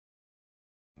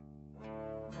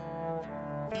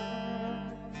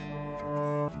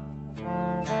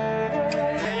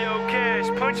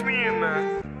Touch me in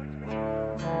there.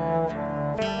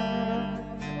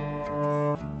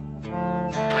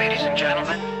 Ladies and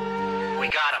gentlemen, we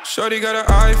got him. Shorty got an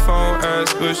iPhone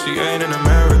S, but she ain't in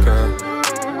America.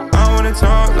 I wanna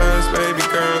talk less, baby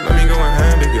girl, let me go and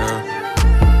hand it, girl.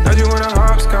 Now you wanna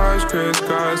hopscotch,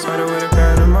 crisscross, all the way to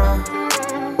Panama.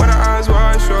 When her eyes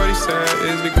wide, shorty said,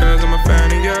 it's because I'm a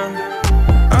fan of you.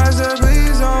 I said,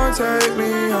 please don't take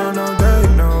me on no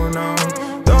date, no, no.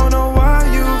 Don't know why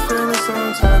you feeling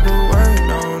some type of way,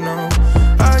 no, no.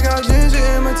 I got ginger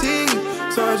in my tea,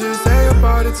 so I just stay up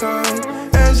all the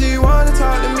time. And she wanna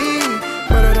talk to me,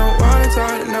 but I don't wanna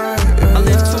talk tonight. Yeah, I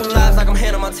live two lives like I'm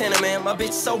Hannah Montana, man. My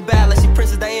bitch so bad like she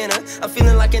Princess Diana. I'm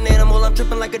feeling like an animal, I'm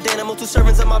dripping like a danimal. 2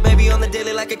 servings of my baby on the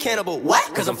daily like a cannibal.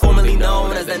 What? Cause I'm formerly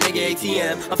known as that nigga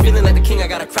ATM. I'm feeling like the king, I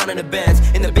got a crown in the Benz.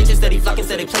 And the bitches steady flocking,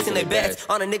 steady placing their bets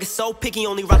on a nigga so picky,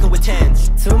 only rocking with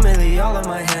 10s. 2 milli all in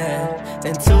my head,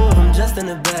 and 2 of them just in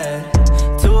the bed.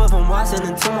 2 of them watching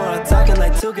and 2 more are talking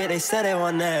like 2K, they said they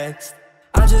want next.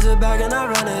 I just sit back and I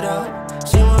run it up.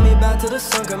 She want me back to the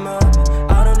sun come up.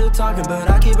 I don't do talking, but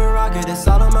I keep it rocking. It's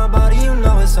all on my body, you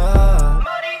know it's up.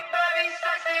 Money, baby,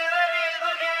 sexy ladies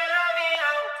looking at me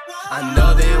now. I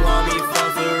know they want me for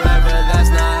forever, that's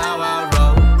not how I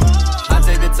roll. I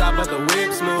take the top of the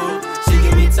whip smooth. She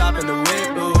give me top in the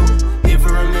whip, ooh. Here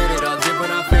for a minute, I'll dip when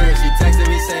I finish. She texted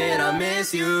me saying I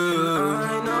miss you.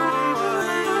 I know what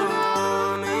you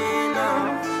want me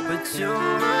now, but you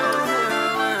were here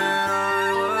when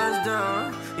I was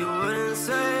down. You wouldn't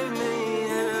save me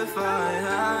if I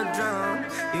had drowned.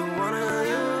 You wanna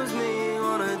use me,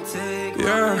 wanna take me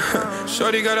Yeah,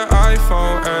 shorty got an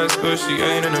iPhone S, but she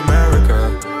ain't in America.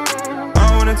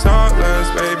 I wanna talk less,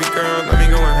 baby girl, let me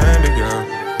go and hand it, girl.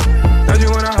 Now you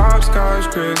wanna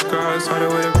hopscotch, crisscross, all the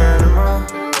way to Panama.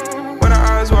 When her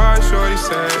eyes wide, shorty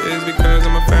said, it's because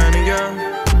I'm a fan of you.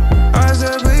 I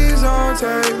said, please don't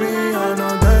take me on no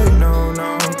date, no,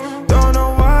 no. Don't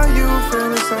know why you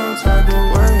feeling some type of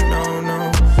way, no,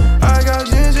 no. I got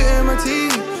ginger in my tea,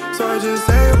 so I just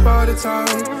stay up all the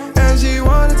time.